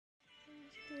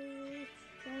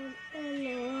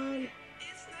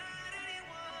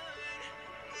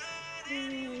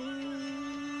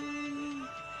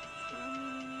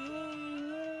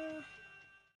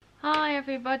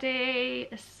everybody.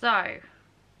 So,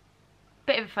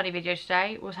 bit of a funny video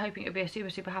today. Was hoping it would be a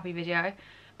super happy video,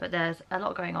 but there's a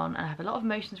lot going on and I have a lot of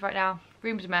emotions right now.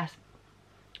 Room's a mess.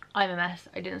 I'm a mess.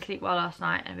 I didn't sleep well last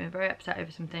night and I've been very upset over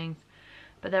some things,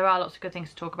 but there are lots of good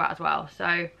things to talk about as well.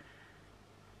 So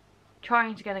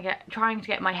trying to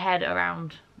get my head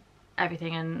around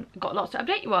everything and got lots to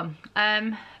update you on.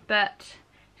 But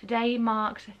today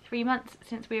marks 3 months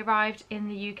since we arrived in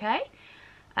the UK.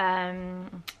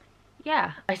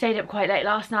 Yeah, I stayed up quite late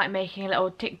last night making a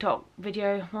little TikTok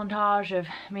video montage of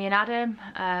me and Adam,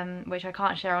 which I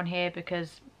can't share on here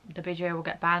because the video will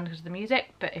get banned because of the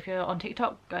music, but if you're on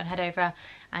TikTok, go and head over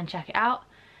and check it out.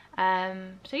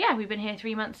 So yeah, we've been here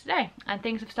 3 months today and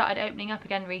things have started opening up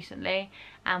again recently,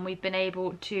 and we've been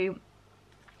able to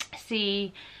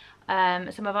see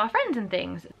some of our friends and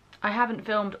things. I haven't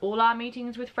filmed all our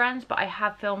meetings with friends, but I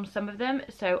have filmed some of them,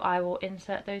 so I will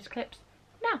insert those clips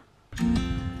now.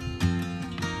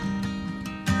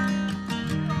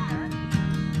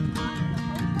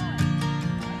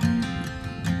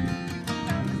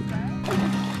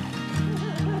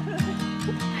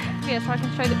 Yeah, so I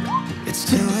can show them. It's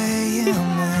 2 AM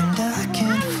and I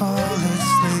can't fall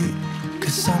asleep,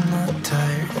 'cause I'm not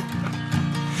tired.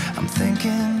 I'm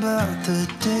thinking about the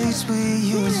days we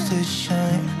used to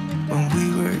shine when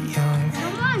we were young.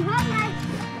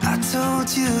 I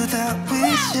told you that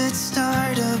we should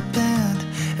start a band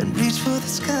and reach for the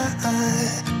sky.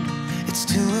 It's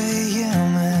 2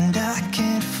 AM and I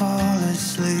can't fall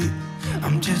asleep,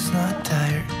 I'm just not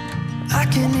tired. I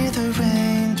can hear the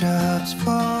raindrops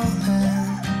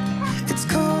falling. It's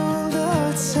cold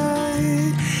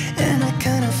outside and I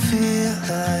kind of feel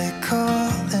like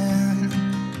calling,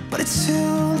 but it's too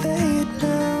late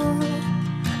now.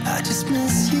 I just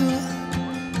miss you.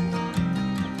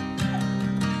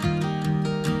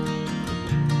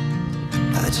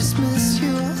 I just miss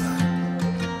you.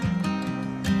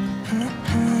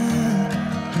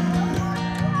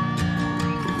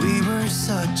 We were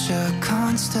such a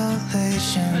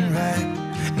constellation, right?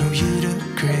 No, you'd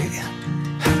agree.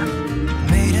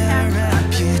 Made a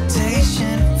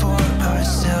reputation for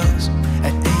ourselves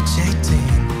at age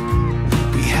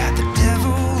 18. We had the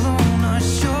devil on our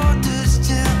shoulders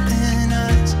telling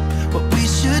us what we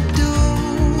should do.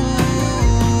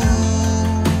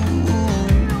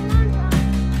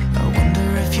 I wonder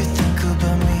if you think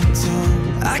about me too.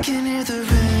 I can hear the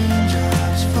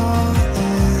raindrops falling.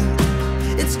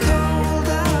 It's cold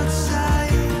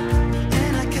outside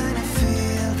and I kind of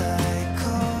feel like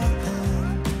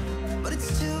calling, but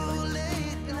it's too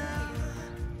late now.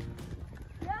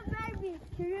 Your baby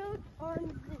cute on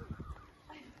me.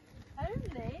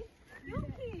 Only? You're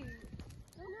cute.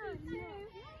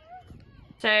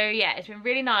 So yeah, it's been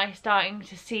really nice starting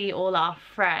to see all our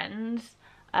friends,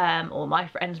 or my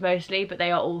friends mostly, but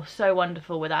they are all so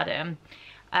wonderful with Adam.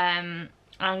 And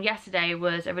yesterday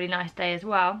was a really nice day as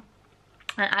well.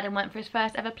 And Adam went for his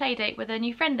first ever play date with a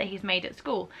new friend that he's made at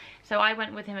school. So I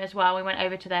went with him as well. We went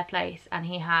over to their place and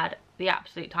he had the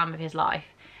absolute time of his life.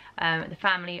 The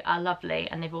family are lovely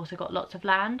and they've also got lots of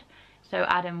land. So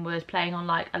Adam was playing on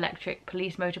like electric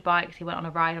police motorbikes. He went on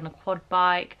a ride on a quad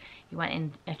bike. He went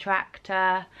in a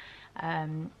tractor.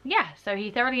 Yeah, so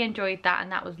he thoroughly enjoyed that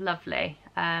and that was lovely.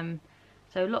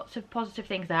 So lots of positive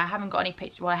things there. I haven't got any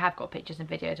pictures. Well, I have got pictures and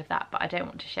videos of that, but I don't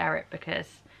want to share it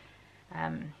because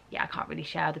yeah, I can't really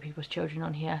share other people's children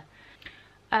on here.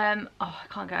 Oh, I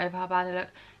can't get over how bad I look.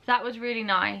 So that was really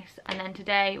nice. And then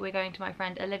today we're going to my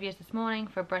friend Olivia's this morning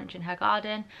for a brunch in her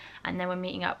garden, and then we're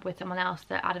meeting up with someone else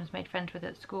that Adam's made friends with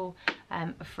at school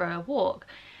for a walk.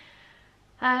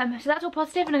 So that's all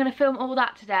positive and I'm going to film all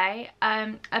that today.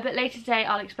 A bit later today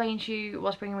I'll explain to you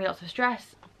what's bringing me lots of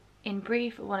stress. In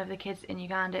brief, one of the kids in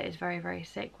Uganda is very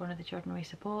sick, one of the children we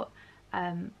support,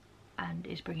 and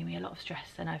is bringing me a lot of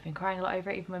stress, and I've been crying a lot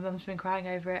over it. Even my mum's been crying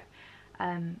over it,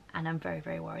 and I'm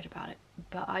very worried about it.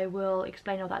 But I will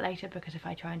explain all that later, because if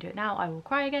I try and do it now I will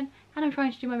cry again, and I'm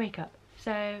trying to do my makeup.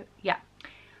 So yeah,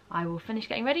 I will finish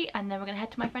getting ready and then we're going to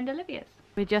head to my friend Olivia's.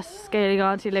 We're just scaling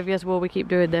Auntie Olivia's wall. We keep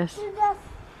doing this.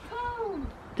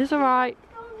 It's alright.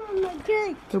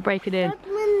 We'll break it in.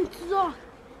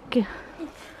 Can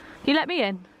you let me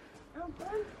in?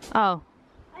 Oh.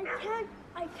 I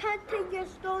can't take your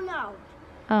stone out.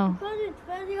 Oh. Because it's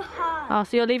very hard. Oh,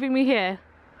 so you're leaving me here?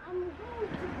 I'm going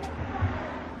to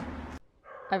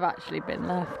I've actually been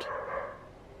left.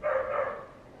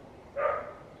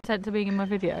 Consent to being in my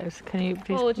videos. Can you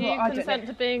please? Or do you consent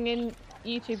to being in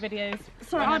YouTube videos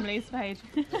on Emily's page?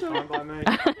 Fine by me.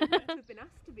 I've been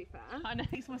asked, to be fair. I know,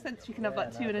 it makes more sense if you can have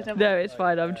like 2 in a double. No, it's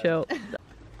fine, I'm chill.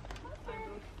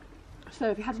 So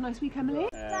have you had a nice week, Emily?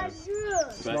 But you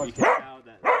can tell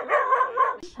that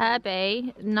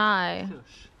Herbie, no.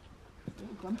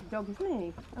 Grumpy dog, isn't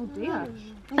he? Oh dear.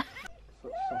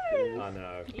 I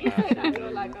know. You're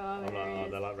like, oh, I'm like, oh,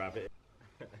 they're like rabbit.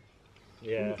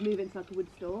 Yeah. move into like a wood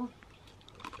store.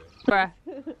 Bruh.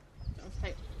 Yeah,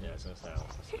 it's gonna sound.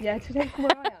 Yeah, today from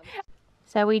where I am.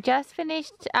 So we just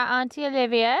finished at Auntie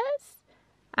Olivia's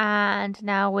and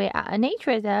now we're at a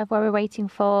nature reserve where we're waiting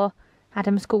for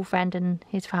Adam's school friend and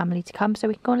his family to come so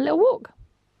we can go on a little walk.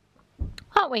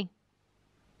 Aren't we?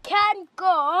 Can't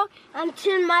go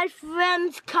until my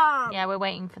friends come. Yeah, we're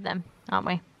waiting for them, aren't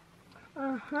we?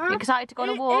 Uh-huh. You excited to go on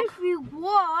a walk? If we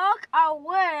walk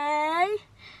away,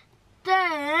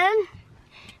 then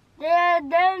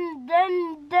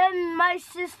my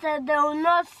sister, they will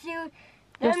not see. Your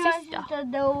Then my sister? sister,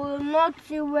 they will not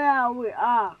see where we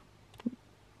are.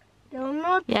 They will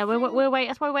not. Yeah, we're waiting.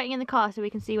 That's why we're waiting in the car so we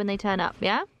can see when they turn up.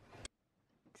 Yeah.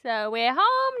 So we're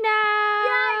home now.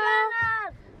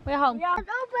 Yeah, We're home. yeah. Open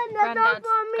the door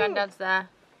for me. Granddad's there.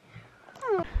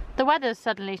 The weather's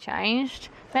suddenly changed.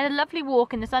 We had a lovely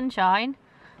walk in the sunshine,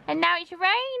 and now it's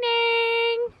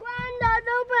raining. Granddad,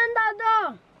 open the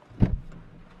door.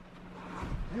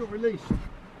 You're released.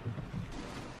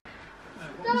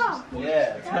 Stop.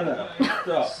 Yeah, tell her.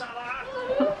 Stop.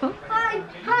 Hide.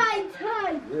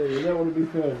 Yeah, you don't want to be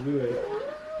filmed, do you?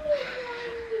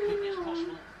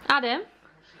 Adam?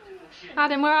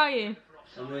 Adam, where are you?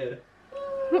 I'm here.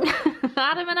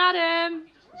 Adam and Adam.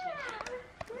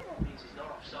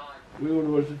 We want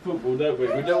to watch the football, don't we?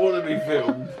 We don't want to be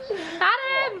filmed.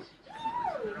 Adam!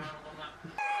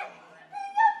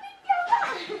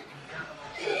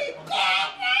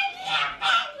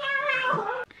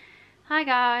 Hi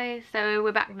guys, so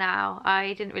we're back now.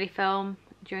 I didn't really film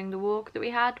during the walk that we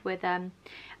had with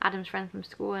Adam's friend from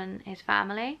school and his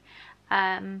family,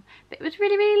 but it was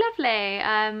really lovely.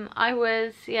 I'm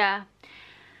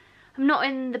not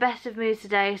in the best of moods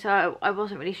today, so I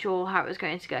wasn't really sure how it was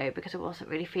going to go because I wasn't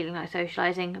really feeling like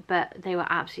socialising, but they were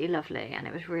absolutely lovely and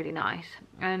it was really nice.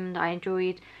 And I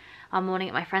enjoyed our morning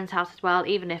at my friend's house as well,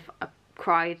 even if I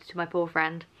cried to my poor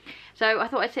friend. So I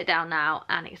thought I'd sit down now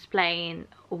and explain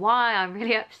why I'm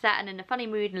really upset and in a funny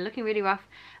mood and looking really rough.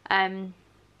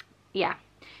 Yeah,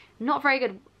 not very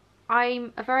good.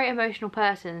 I'm a very emotional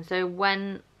person, so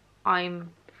when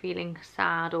I'm feeling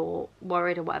sad or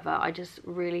worried or whatever, I just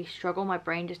really struggle. My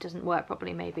brain just doesn't work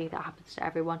properly. Maybe that happens to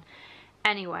everyone.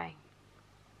 Anyway,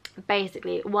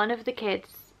 basically one of the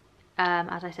kids,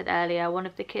 as I said earlier, one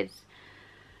of the kids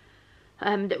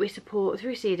that we support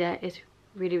through Cedar is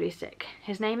really sick.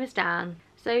 His name is Dan.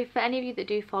 So for any of you that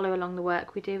do follow along the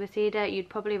work we do with Cedar, you'd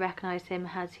probably recognise him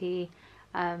as he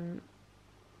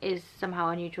is somehow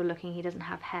unusual looking. He doesn't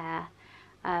have hair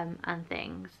and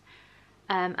things.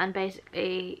 And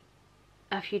basically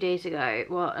a few days ago,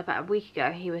 well about a week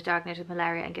ago, he was diagnosed with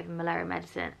malaria and given malaria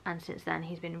medicine, and since then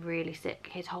he's been really sick.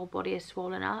 His whole body is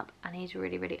swollen up and he's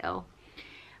really ill.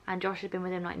 And Josh has been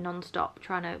with him like non-stop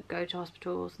trying to go to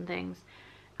hospitals and things,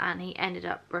 and he ended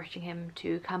up rushing him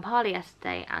to Kampala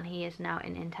yesterday and he is now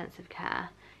in intensive care,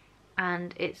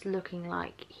 and it's looking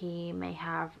like he may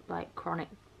have like chronic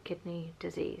kidney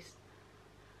disease.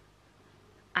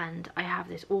 And I have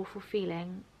this awful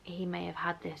feeling he may have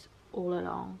had this all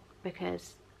along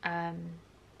because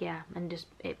yeah, and just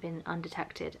it been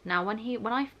undetected. Now when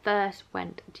I first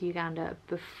went to Uganda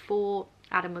before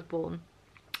Adam was born,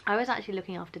 I was actually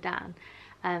looking after Dan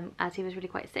as he was really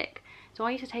quite sick, so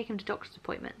I used to take him to doctor's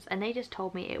appointments and they just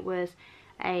told me it was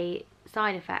a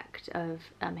side effect of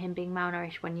him being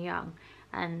malnourished when young,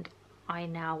 and I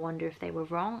now wonder if they were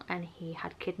wrong and he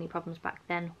had kidney problems back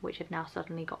then, which have now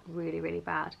suddenly got really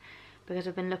bad, because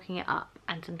I've been looking it up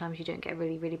and sometimes you don't get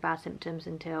really bad symptoms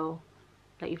until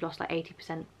like you've lost like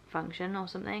 80% function or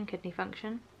something, kidney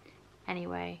function.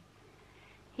 Anyway,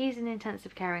 he's in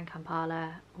intensive care in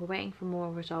Kampala. We're waiting for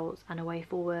more results and a way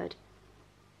forward,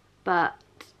 but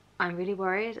I'm really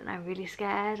worried and I'm really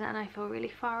scared and I feel really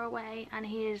far away, and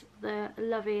he is the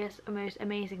loveliest, most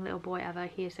amazing little boy ever.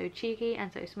 He is so cheeky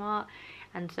and so smart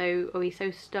and he's so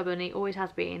stubborn. He always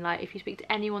has been. Like if you speak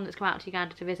to anyone that's come out to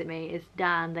Uganda to visit me, it's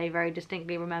Dan. They very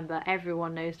distinctly remember.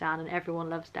 Everyone knows Dan and everyone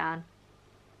loves Dan.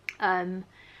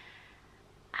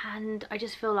 And I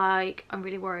just feel like I'm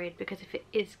really worried because if it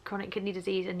is chronic kidney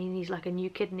disease and he needs like a new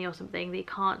kidney or something, they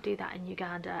can't do that in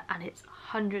Uganda and it's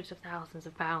hundreds of thousands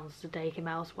of pounds to take him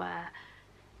elsewhere,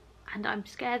 and I'm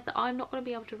scared that I'm not going to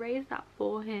be able to raise that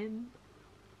for him.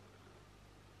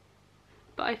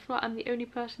 But I feel like I'm the only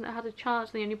person that has a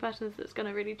chance and the only person that's going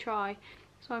to really try,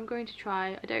 so I'm going to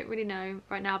try. I don't really know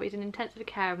right now, but he's in intensive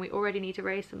care and we already need to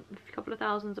raise a couple of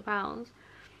thousands of pounds.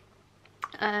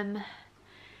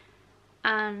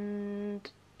 And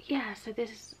yeah, so this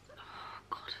is, oh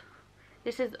God,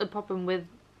 this is a problem with,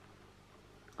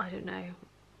 I don't know,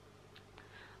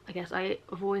 I guess I've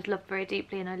always loved very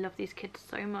deeply, and I love these kids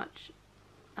so much,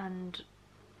 and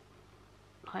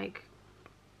like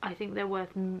I think they're worth,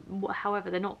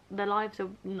 however, they're not, their lives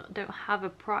don't have a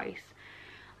price,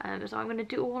 so I'm going to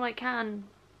do all I can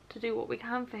to do what we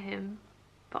can for him,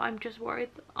 but I'm just worried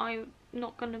that I'm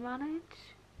not going to manage,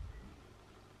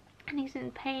 and he's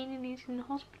in pain and he's in the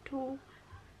hospital,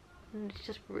 and it's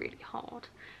just really hard.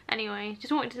 Anyway,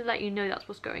 just wanted to let you know that's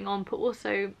what's going on, but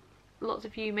also lots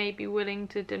of you may be willing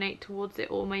to donate towards it,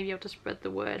 or maybe able to spread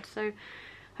the word, so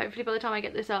hopefully by the time I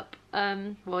get this up,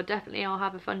 well, definitely I'll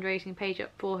have a fundraising page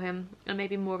up for him and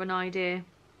maybe more of an idea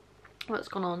what's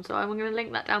gone on, so I'm going to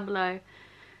link that down below.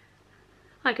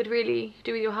 I could really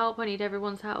do with your help. I need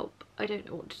everyone's help. I don't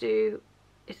know what to do.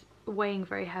 It's weighing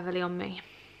very heavily on me.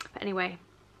 But anyway,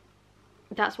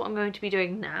 that's what I'm going to be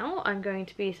doing now. I'm going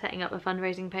to be setting up a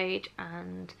fundraising page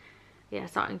and yeah,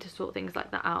 starting to sort things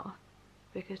like that out,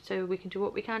 because so we can do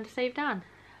what we can to save Dan.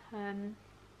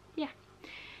 Yeah,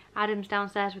 Adam's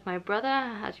downstairs with my brother,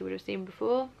 as you would have seen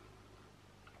before.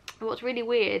 What's really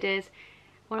weird is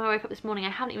when I woke up this morning, I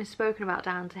haven't even spoken about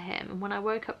Dan to him, and when I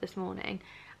woke up this morning,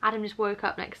 Adam just woke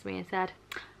up next to me and said,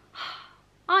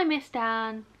 I miss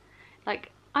Dan.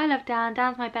 Like, I love Dan.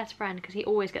 Dan's my best friend, because he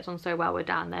always gets on so well with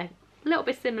Dan. They're a little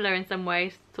bit similar in some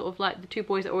ways, sort of like the two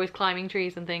boys that are always climbing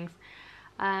trees and things.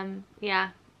 Yeah,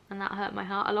 and that hurt my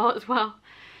heart a lot as well.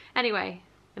 Anyway,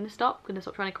 I'm gonna stop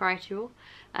trying to cry to you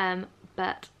all.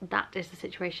 But that is the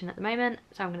situation at the moment,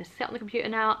 so I'm going to sit on the computer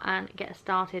now and get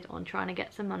started on trying to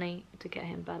get some money to get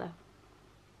him better.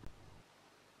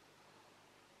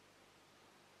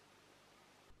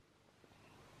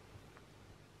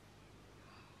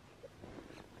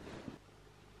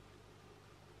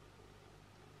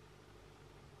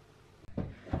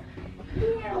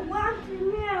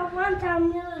 I want our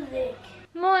music.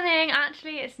 Morning,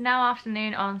 actually it's now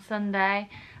afternoon on Sunday.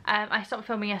 I stopped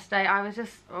filming yesterday. I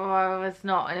was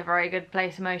not in a very good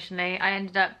place emotionally. I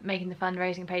ended up making the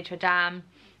fundraising page for Dan,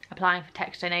 applying for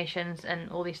text donations and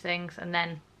all these things, and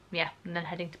then yeah, and then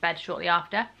heading to bed shortly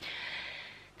after.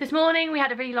 This morning we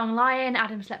had a really long lie-in.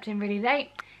 Adam slept in really late,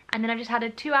 and then I've just had a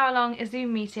 2-hour-long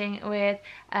Zoom meeting with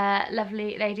a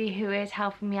lovely lady who is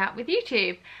helping me out with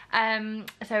YouTube.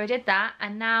 So I did that,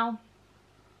 and now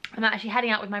I'm actually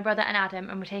heading out with my brother and Adam,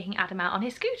 and we're taking Adam out on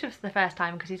his scooter for the first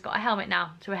time because he's got a helmet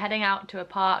now. So we're heading out to a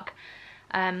park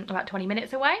about 20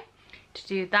 minutes away to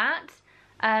do that.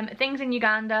 Things in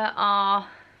Uganda are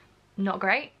not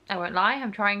great, I won't lie.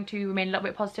 I'm trying to remain a little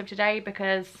bit positive today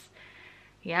because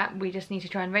yeah, we just need to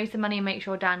try and raise the money and make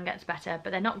sure Dan gets better, but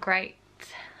they're not great.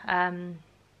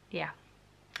 Yeah,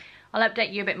 I'll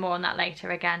update you a bit more on that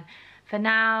later again. For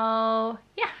now,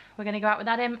 yeah, we're gonna go out with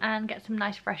Adam and get some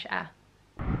nice fresh air.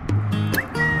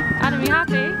 Adam, you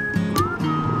happy?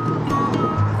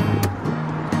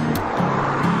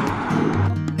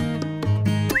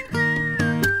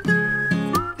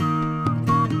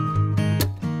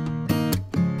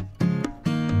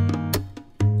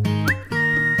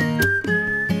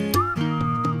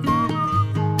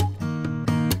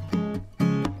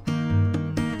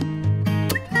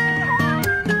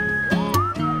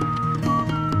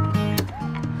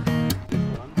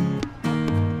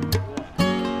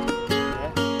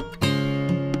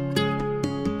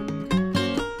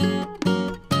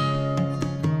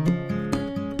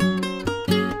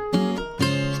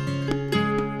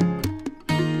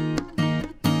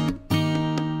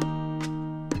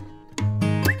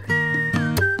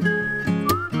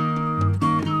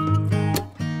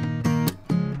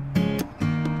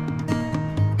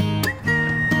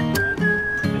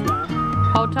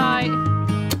 Hold tight.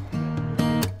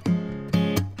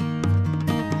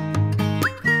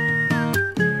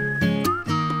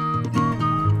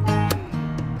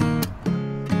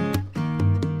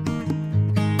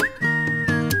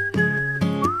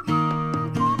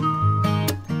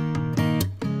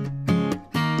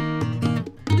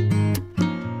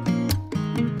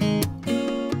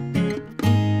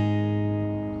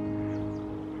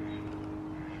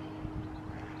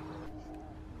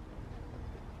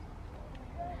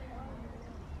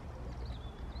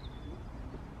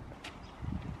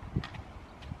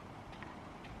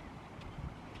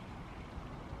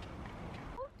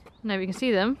 No, we can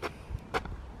see them.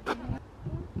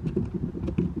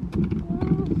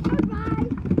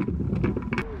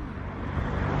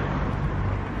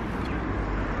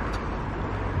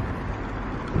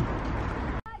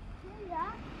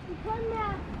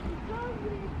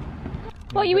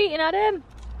 What are you eating, Adam?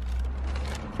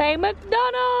 Say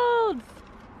McDonald's!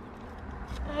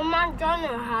 Oh,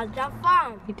 McDonald's had that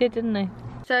fun. He did, didn't he?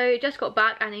 So just got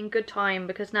back and in good time,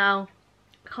 because now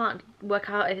I can't work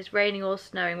out if it's raining or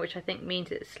snowing, which I think means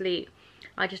it's sleet.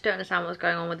 I just don't understand what's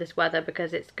going on with this weather,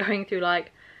 because it's going through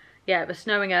like, yeah, it was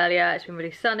snowing earlier, it's been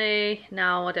really sunny,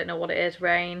 now I don't know what it is,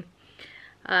 rain.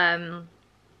 Yeah,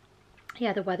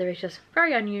 the weather is just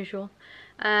very unusual.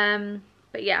 But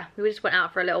yeah, we just went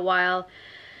out for a little while.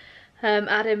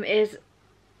 Adam is,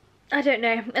 I don't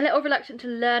know, a little reluctant to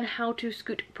learn how to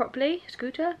scoot properly.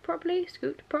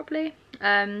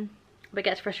 But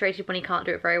gets frustrated when he can't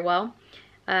do it very well.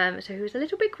 So he was a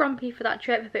little bit grumpy for that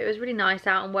trip, but it was really nice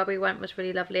out, and where we went was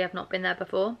really lovely. I've not been there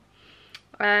before.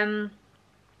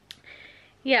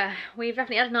 Yeah, we've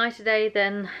definitely had a nicer day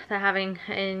than they're having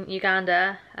in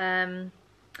Uganda.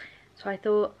 So I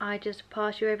thought I'd just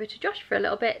pass you over to Josh for a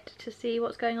little bit to see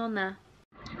what's going on there.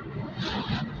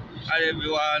 Hi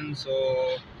everyone,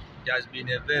 so it has been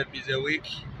a very busy week,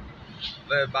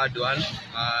 very bad one,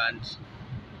 and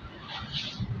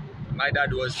my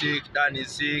dad was sick, Dan is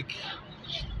sick,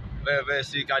 very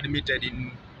sick, admitted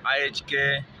in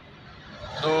IHK.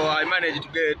 So I managed to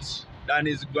get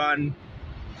Danny's grandmother,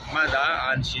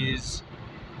 and she's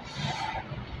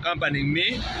accompanying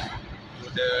me to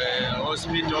the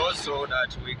hospital so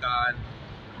that we can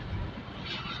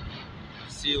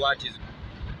see what is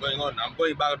going on. I'm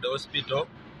going back to the hospital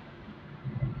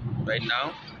right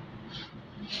now.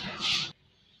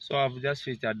 So I've just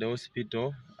reached at the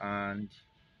hospital, and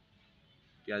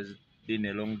it has been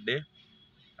a long day,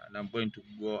 and I'm going to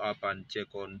go up and check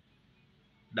on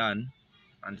Dan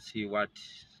and see what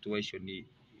situation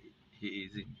he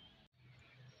is in.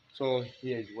 So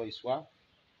here is Waiswa,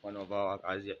 one of our,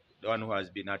 the one who has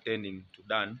been attending to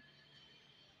Dan.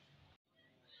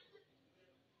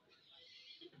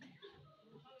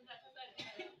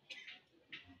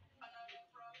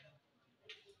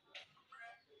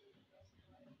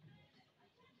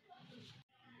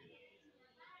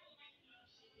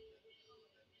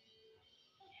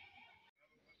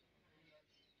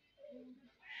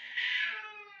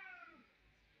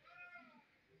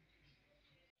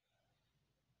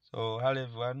 So hello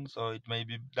everyone, so it may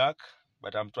be dark,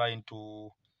 but I'm trying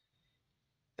to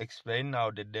explain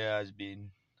how the day has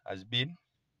been.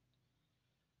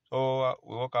 So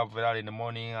we woke up very early in the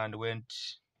morning and went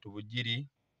to Bujiri,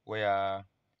 where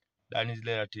Danny's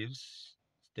relatives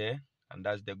stay, and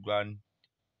that's the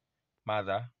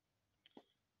grandmother.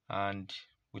 And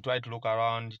we tried to look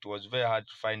around. It was very hard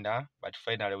to find her, but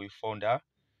finally we found her,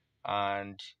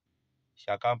 and she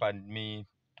accompanied me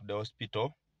to the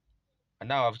hospital. And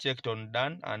now I've checked on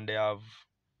Dan, and they have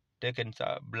taken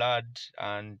some blood,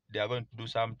 and they are going to do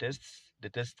some tests. The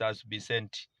test has to be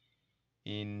sent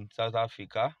in South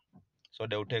Africa, so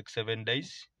they will take 7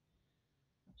 days.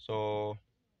 So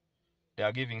they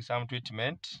are giving some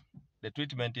treatment. The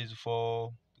treatment is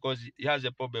for, because he has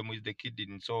a problem with the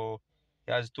kidney, so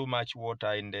he has too much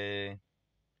water in the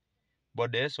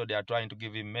body, so they are trying to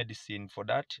give him medicine for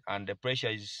that, and the pressure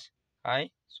is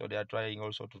high, so they are trying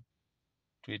also to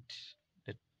treat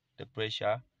the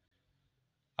pressure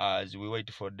as we wait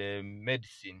for the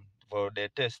medicine. For the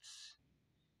tests,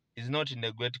 is not in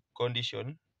a great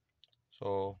condition,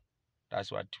 so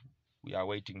that's what we are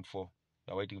waiting for.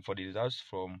 We are waiting for the results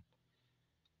from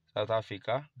South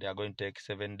Africa. They are going to take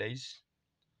 7 days,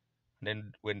 and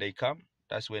then when they come,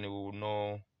 that's when we will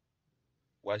know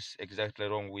what's exactly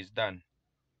wrong with Dan.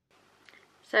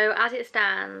 So as it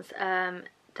stands,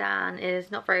 Dan is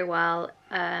not very well,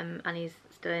 and he's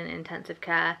still in intensive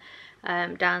care.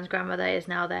 Dan's grandmother is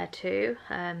now there too.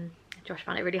 Josh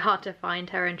found it really hard to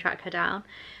find her and track her down,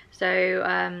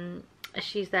 so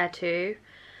she's there too.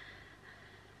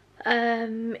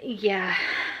 Yeah,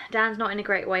 Dan's not in a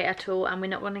great way at all, and we're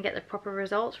not going to get the proper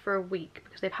results for a week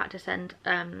because they've had to send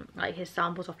like his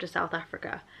samples off to South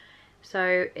Africa.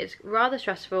 So it's rather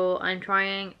stressful. I'm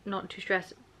trying not to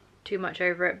stress too much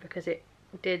over it, because it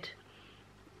did,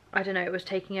 I don't know, it was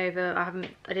taking over.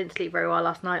 I didn't sleep very well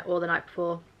last night or the night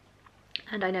before,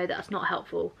 and I know that's not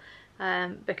helpful,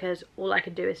 because all I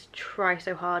can do is try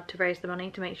so hard to raise the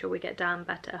money to make sure we get Dan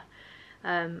better,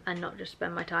 and not just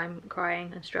spend my time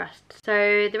crying and stressed.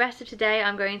 So the rest of today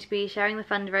I'm going to be sharing the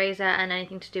fundraiser and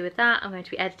anything to do with that. I'm going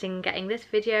to be editing, getting this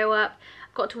video up.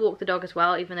 I've got to walk the dog as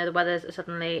well, even though the weather's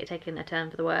suddenly taken a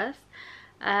turn for the worse.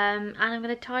 And I'm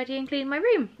going to tidy and clean my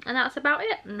room, and that's about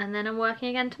it, and then I'm working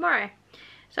again tomorrow.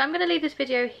 So I'm going to leave this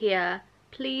video here.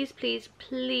 Please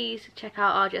check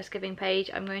out our Just Giving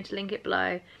page. I'm going to link it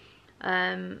below.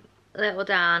 Little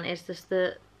Dan is just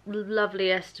the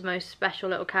loveliest, most special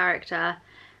little character,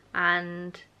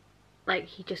 and like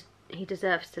he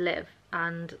deserves to live,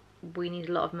 and we need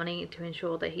a lot of money to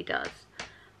ensure that he does.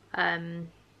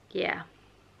 Yeah.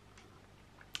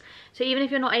 So even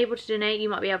if you're not able to donate, you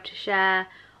might be able to share,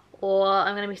 or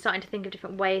I'm going to be starting to think of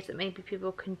different ways that maybe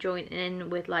people can join in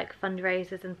with like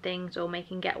fundraisers and things, or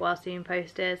making get well soon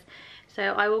posters. So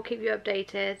I will keep you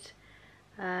updated.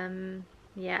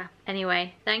 Yeah,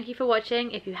 anyway, thank you for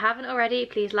watching. If you haven't already,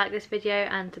 please like this video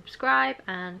and subscribe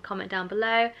and comment down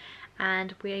below,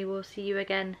 and we will see you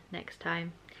again next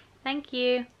time. Thank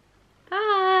you.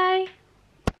 Bye.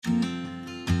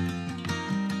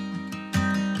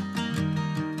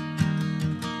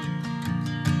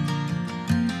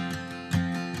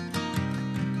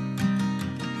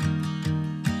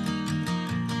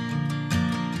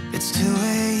 It's 2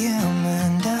 a.m.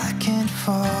 and I can't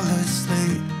fall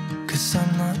asleep, 'cause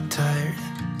I'm not tired.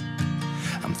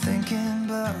 I'm thinking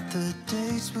about the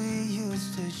days we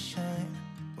used to shine.